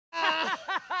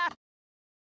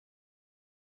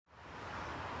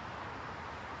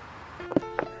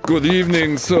Good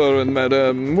evening, sir and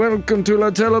madam. Welcome to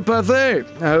La Telepathy.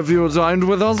 Have you dined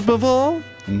with us before?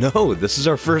 No, this is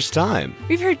our first time.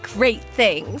 We've heard great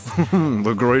things.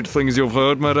 The great things you've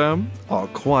heard, madam, are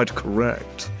quite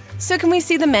correct. So can we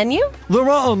see the menu? There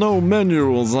are no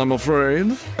menus, I'm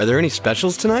afraid. Are there any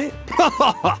specials tonight?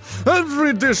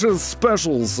 Every dish is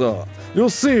special, sir. You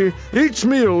see, each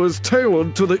meal is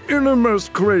tailored to the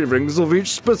innermost cravings of each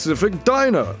specific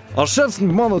diner. Our chefs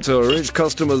monitor each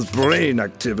customer's brain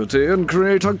activity and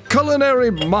create a culinary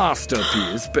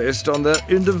masterpiece based on their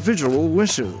individual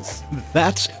wishes.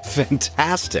 That's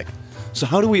fantastic. So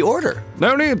how do we order?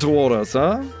 No need to order,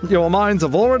 sir. Your minds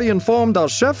have already informed our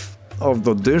chef of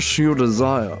the dish you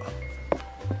desire.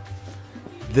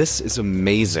 This is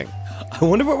amazing. I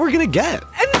wonder what we're gonna get.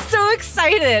 I'm so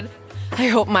excited. I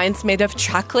hope mine's made of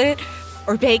chocolate,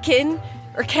 or bacon,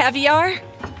 or caviar.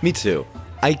 Me too.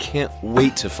 I can't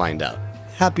wait to find out.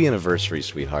 Happy anniversary,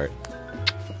 sweetheart.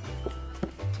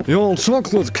 Your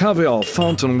chocolate caviar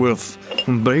fountain with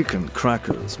bacon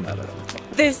crackers, madam.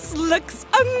 This looks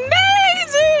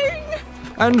amazing!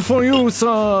 And for you,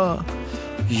 sir,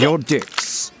 your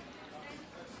dicks.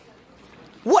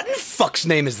 What in fuck's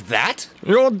name is that?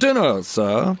 Your dinner,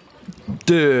 sir.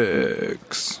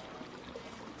 Dicks.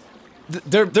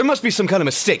 There must be some kind of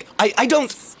mistake. I don't...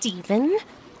 Stephen?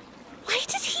 Why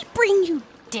did he bring you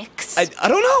dicks? I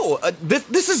don't know.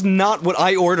 This is not what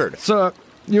I ordered. Sir,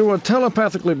 you were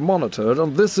telepathically monitored,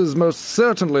 and this is most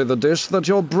certainly the dish that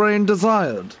your brain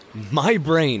desired. My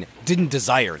brain didn't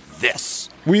desire this.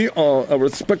 We are a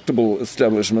respectable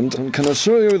establishment and can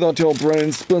assure you that your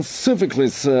brain specifically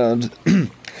said,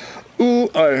 "Ooh,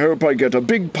 I hope I get a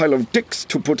big pile of dicks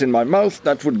to put in my mouth.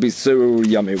 That would be so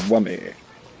yummy wummy."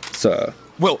 Sir.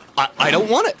 Well, I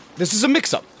don't want it. This is a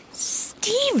mix-up.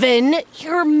 Stephen,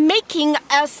 you're making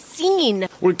a scene.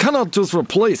 We cannot just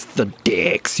replace the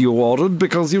dicks you ordered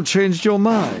because you changed your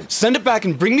mind. Send it back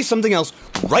and bring me something else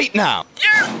right now.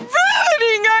 You're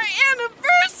ruining our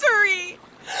anniversary!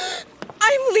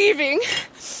 I'm leaving.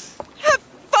 Have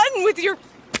fun with your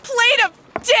plate of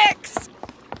dicks!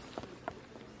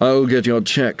 I'll get your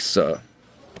checks, sir.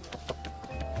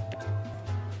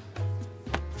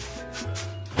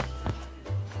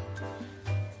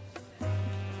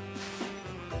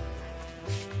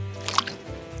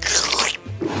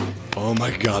 Oh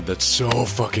my god, that's so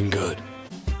fucking good.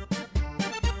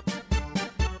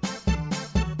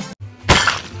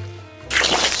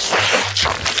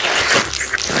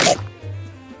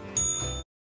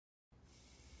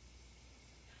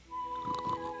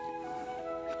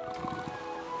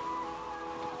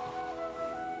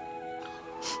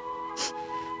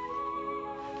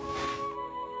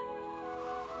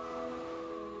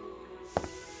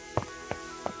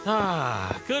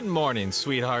 Good morning,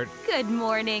 sweetheart. Good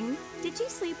morning. Did you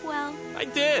sleep well? I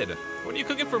did. What are you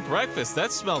cooking for breakfast?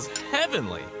 That smells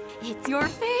heavenly. It's your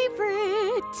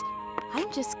favorite.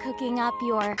 I'm just cooking up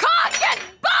your... Cock and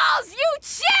balls, you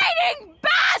cheating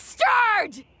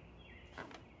bastard!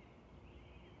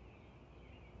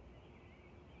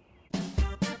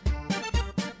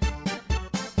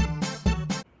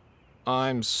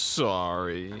 I'm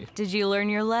sorry. Did you learn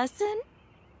your lesson?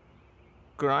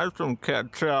 Can I have some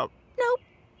ketchup? Nope.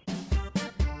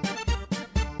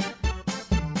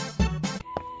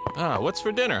 What's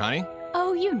for dinner, honey?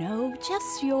 Oh, you know,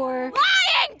 just your...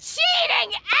 Lying,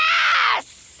 cheating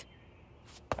ass!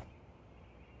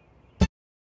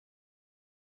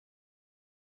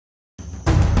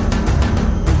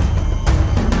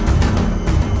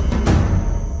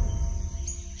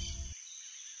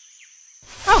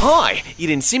 Oh, hi! You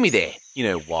didn't see me there. You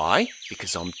know why?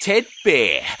 Because I'm Ted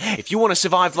Bear. If you want to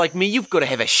survive like me, you've got to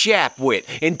have a sharp wit,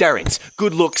 endurance,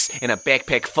 good looks, and a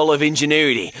backpack full of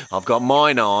ingenuity. I've got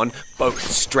mine on both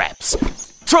straps.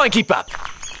 Try and keep up.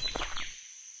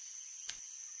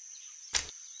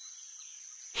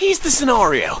 Here's the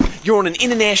scenario. You're on an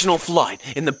international flight,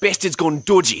 and the bastard's gone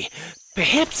dodgy.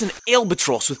 Perhaps an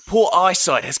albatross with poor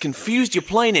eyesight has confused your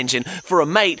plane engine for a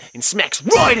mate and smacks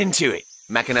right into it,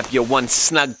 macking up your once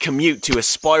snug commute to a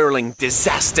spiraling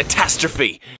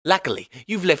disaster-tastrophe. Luckily,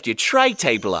 you've left your tray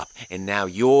table up, and now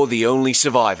you're the only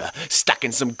survivor, stuck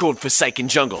in some godforsaken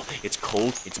jungle. It's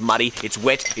cold, it's muddy, it's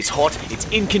wet, it's hot, it's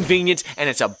inconvenient, and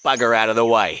it's a bugger out of the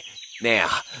way. Now,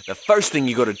 the first thing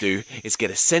you gotta do is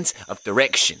get a sense of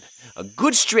direction. A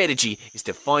good strategy is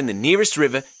to find the nearest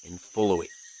river and follow it.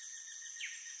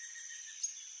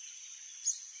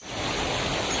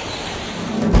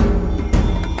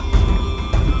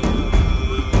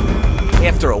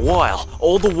 After a while,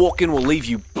 all the walking will leave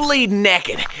you bleeding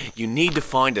knackered. You need to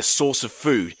find a source of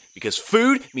food, because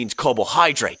food means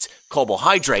carbohydrates.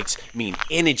 Carbohydrates mean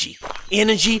energy.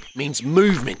 Energy means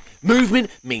movement. Movement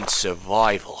means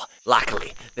survival.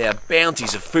 Luckily, there are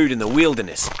bounties of food in the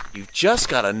wilderness. You've just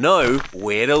gotta know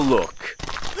where to look.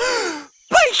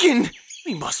 Bacon!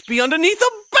 We must be underneath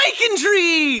a bacon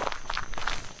tree!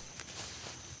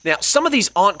 Now, some of these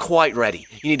aren't quite ready.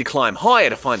 You need to climb higher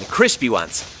to find the crispy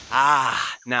ones.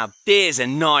 Ah, now there's a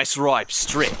nice ripe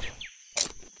strip.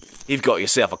 You've got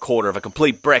yourself a quarter of a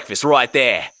complete breakfast right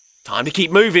there. Time to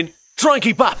keep moving. Try and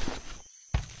keep up.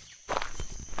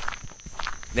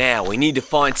 Now, we need to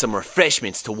find some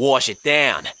refreshments to wash it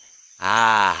down.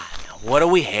 Ah, now what do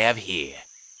we have here?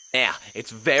 Now,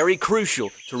 it's very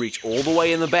crucial to reach all the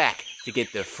way in the back to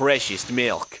get the freshest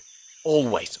milk.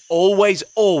 Always, always,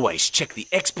 always check the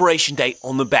expiration date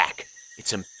on the back.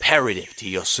 It's imperative to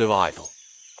your survival.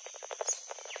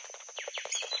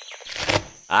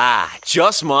 Ah,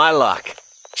 just my luck.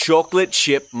 Chocolate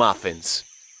chip muffins.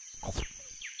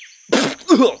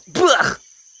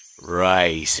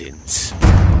 Raisins.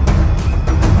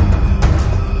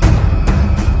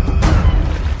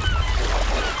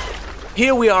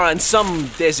 Here we are on some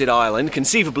desert island,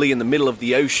 conceivably in the middle of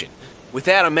the ocean.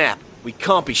 Without a map, we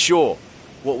can't be sure.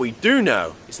 What we do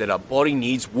know is that our body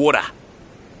needs water.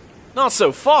 Not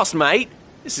so fast, mate.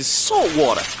 This is salt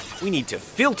water. We need to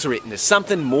filter it into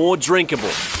something more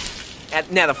drinkable.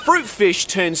 Now, the fruit fish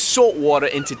turns salt water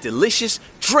into delicious,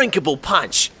 drinkable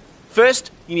punch.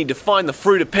 First, you need to find the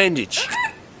fruit appendage.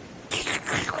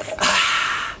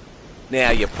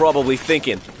 Now, you're probably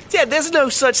thinking, Dad, there's no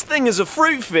such thing as a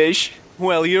fruit fish.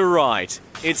 Well, you're right.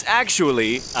 It's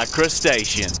actually a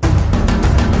crustacean.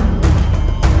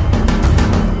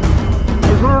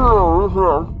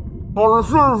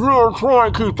 Try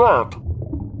and keep up.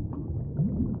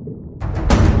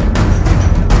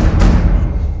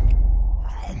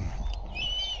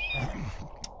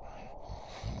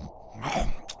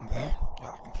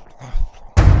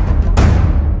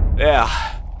 Yeah,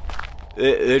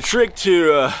 the trick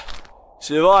to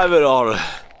surviving on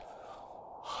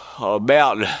a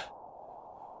mountain,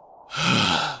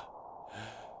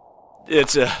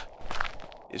 it's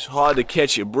hard to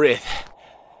catch your breath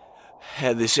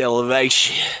at this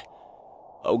elevation.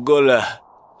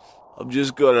 I'm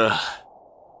just gonna.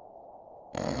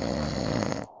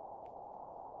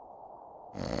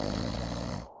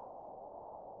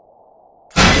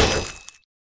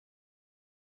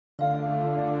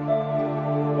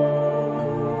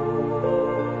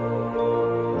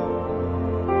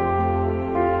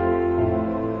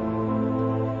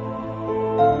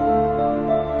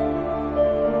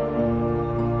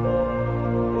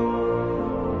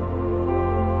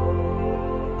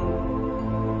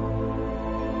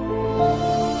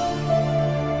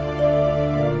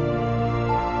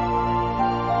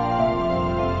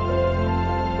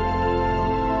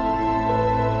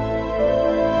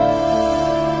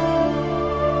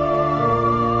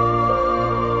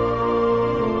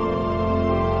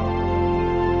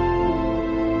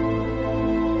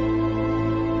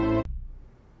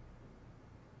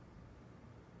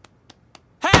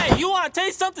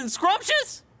 Taste something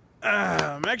scrumptious?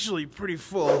 I'm actually pretty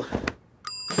full.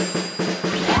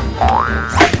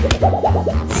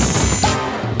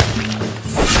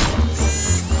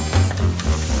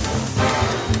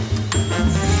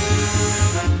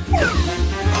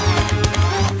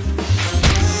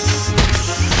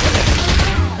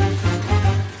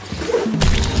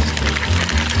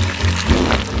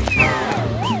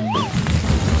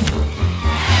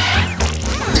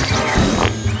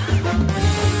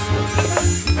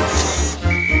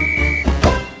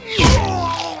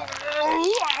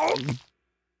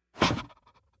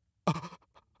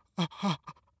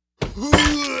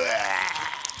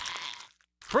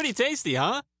 Pretty tasty,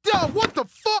 huh? Yeah, what the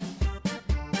fuck?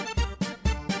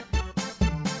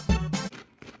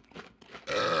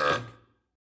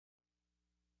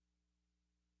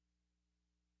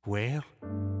 Well,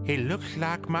 it looks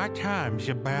like my time's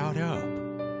about up.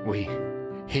 We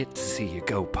hate to see you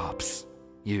go, Pops.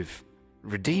 You've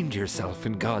redeemed yourself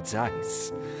in God's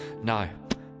eyes. Now,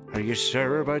 are you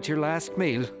sure about your last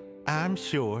meal? I'm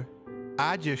sure.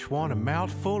 I just want a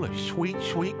mouthful of sweet,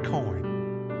 sweet corn.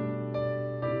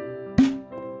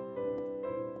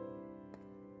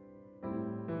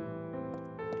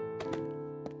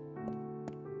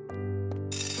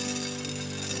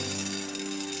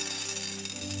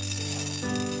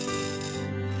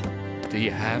 Do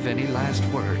you have any last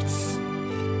words?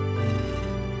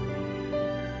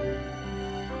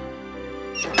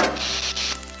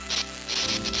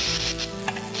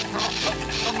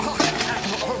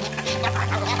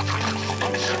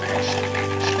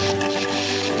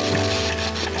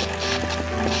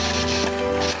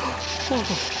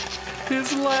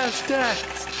 His last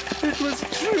act. It was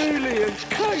truly a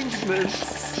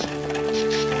kindness.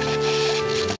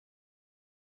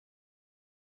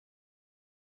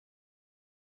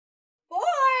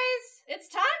 Boys, it's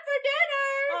time for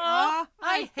dinner!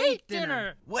 I hate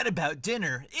dinner. What about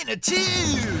dinner in a tube?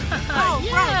 Oh,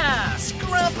 yeah!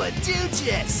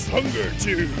 Scrumpadoochus! Hunger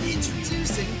tube.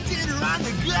 Introducing dinner on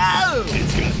the go!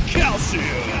 It's got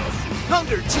calcium.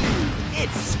 Hunger tube!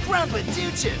 It's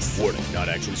Scrumpadoochus! Warning, not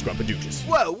actually scrumpadoochus.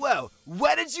 Whoa, whoa!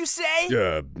 What did you say?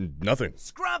 Nothing.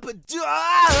 Scrumpadoo...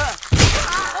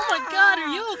 Oh my god, are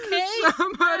you okay?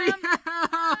 Somebody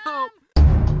help!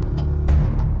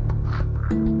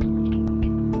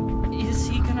 Is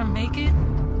he gonna make it?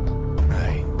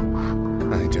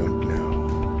 I don't know.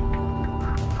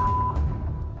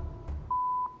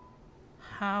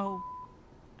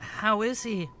 How is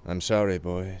he? I'm sorry,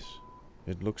 boys.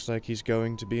 It looks like he's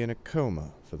going to be in a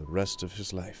coma for the rest of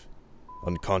his life.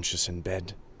 Unconscious in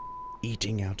bed,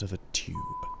 eating out of a tube.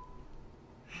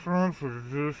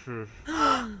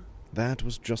 That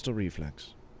was just a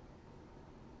reflex.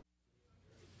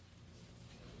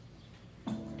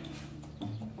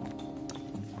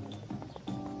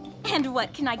 And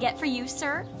what can I get for you,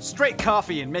 sir? Straight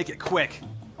coffee and make it quick.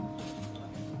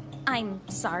 I'm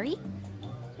sorry?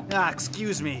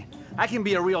 Excuse me. I can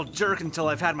be a real jerk until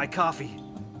I've had my coffee.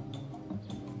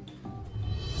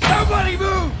 Nobody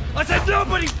move! I said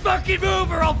nobody fucking move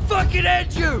or I'll fucking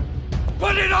end you!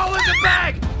 Put it all in the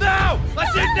bag! Now! I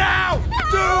said now!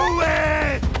 Do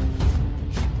it!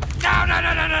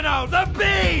 No! The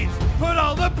beans! Put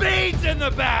all the beans in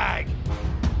the bag!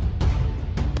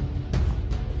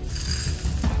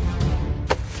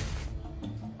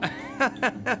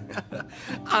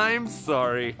 I'm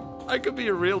sorry. I could be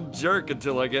a real jerk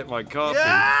until I get my coffee.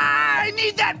 I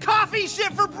need that coffee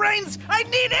shit for brains! I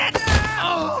need it!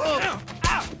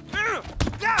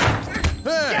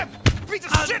 Piece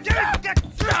of shit!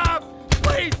 Stop!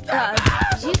 Please stop!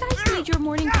 Do you guys need your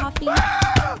morning coffee?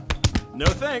 No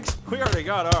thanks. We already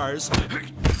got ours.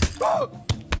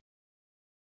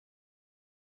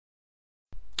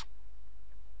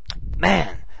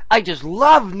 Man, I just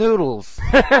love noodles.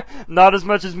 Not as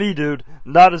much as me, dude.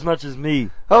 Not as much as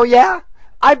me. Oh, yeah?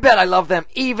 I bet I love them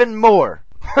even more.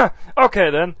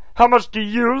 Okay, then. How much do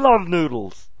you love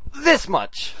noodles? This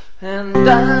much. And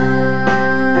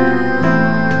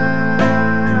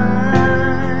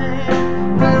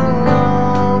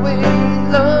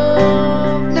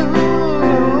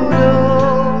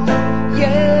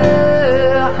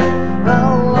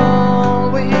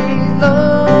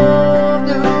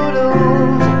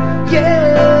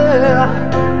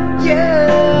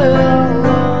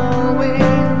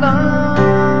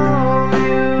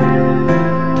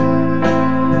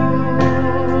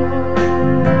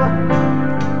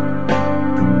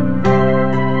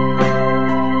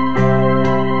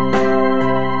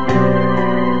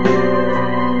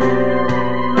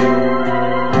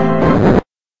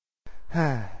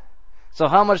So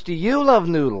how much do you love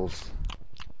noodles?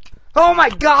 Oh my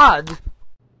God!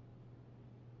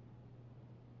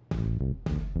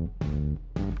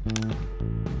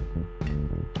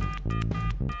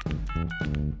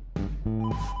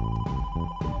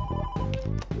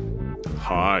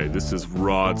 Hi, this is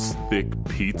Rod's Thick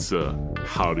Pizza.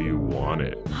 How do you want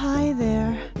it? Hi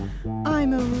there.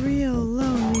 I'm a real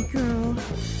lonely girl,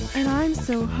 and I'm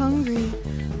so hungry.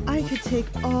 I could take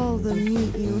all the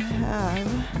meat you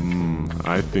have.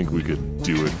 I think we could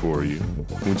do it for you.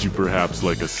 Would you perhaps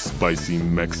like a spicy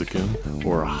Mexican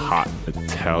or a hot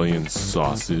Italian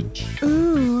sausage?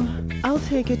 Ooh, I'll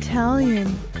take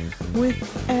Italian with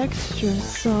extra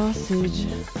sausage.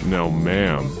 Now,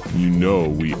 ma'am, you know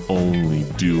we only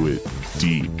do it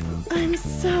deep. I'm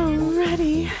so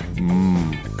ready.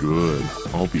 Good.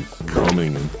 I'll be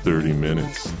coming in 30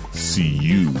 minutes. See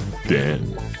you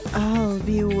then. I'll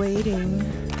be waiting.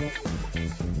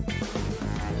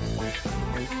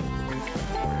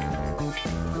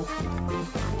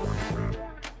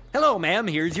 Hello, ma'am.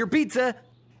 Here's your pizza.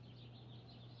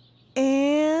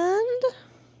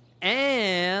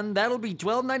 And that'll be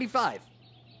 $12.95.